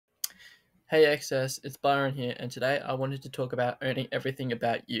Hey XS, it's Byron here, and today I wanted to talk about owning everything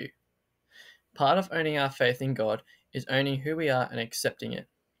about you. Part of owning our faith in God is owning who we are and accepting it.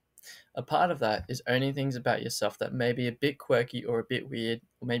 A part of that is owning things about yourself that may be a bit quirky or a bit weird,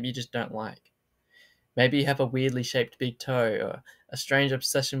 or maybe you just don't like. Maybe you have a weirdly shaped big toe, or a strange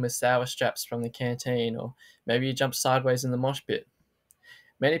obsession with sour straps from the canteen, or maybe you jump sideways in the mosh pit.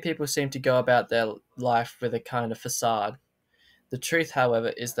 Many people seem to go about their life with a kind of facade. The truth, however,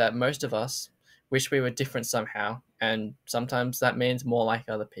 is that most of us wish we were different somehow, and sometimes that means more like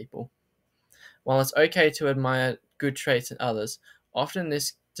other people. While it's okay to admire good traits in others, often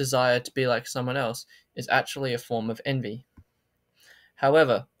this desire to be like someone else is actually a form of envy.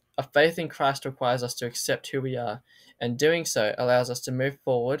 However, a faith in Christ requires us to accept who we are, and doing so allows us to move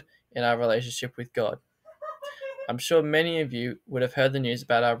forward in our relationship with God. I'm sure many of you would have heard the news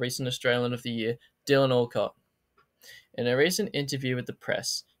about our recent Australian of the Year, Dylan Alcott. In a recent interview with the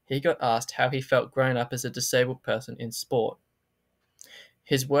press, he got asked how he felt growing up as a disabled person in sport.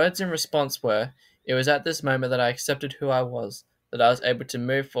 His words in response were, "It was at this moment that I accepted who I was, that I was able to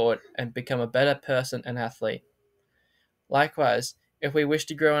move forward and become a better person and athlete." Likewise, if we wish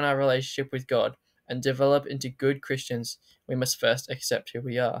to grow in our relationship with God and develop into good Christians, we must first accept who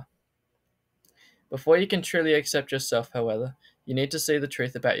we are. Before you can truly accept yourself, however, you need to see the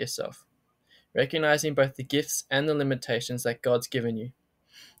truth about yourself, recognizing both the gifts and the limitations that God's given you.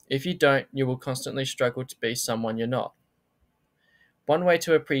 If you don't, you will constantly struggle to be someone you're not. One way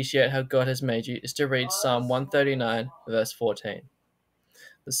to appreciate how God has made you is to read Psalm 139, verse 14.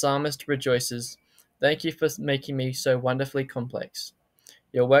 The psalmist rejoices, "Thank you for making me so wonderfully complex.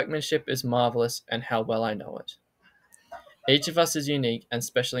 Your workmanship is marvelous, and how well I know it." Each of us is unique and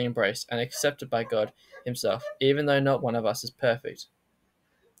specially embraced and accepted by God Himself, even though not one of us is perfect.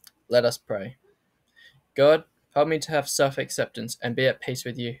 Let us pray. God, help me to have self-acceptance and be at peace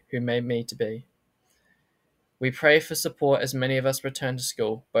with you who made me to be. We pray for support as many of us return to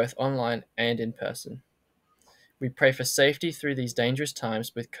school, both online and in person. We pray for safety through these dangerous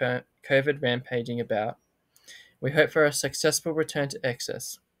times with COVID rampaging about. We hope for a successful return to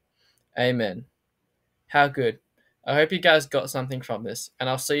excess. Amen. How good. I hope you guys got something from this, and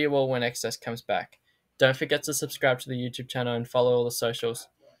I'll see you all when excess comes back. Don't forget to subscribe to the YouTube channel and follow all the socials.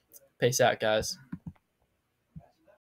 Peace out, guys.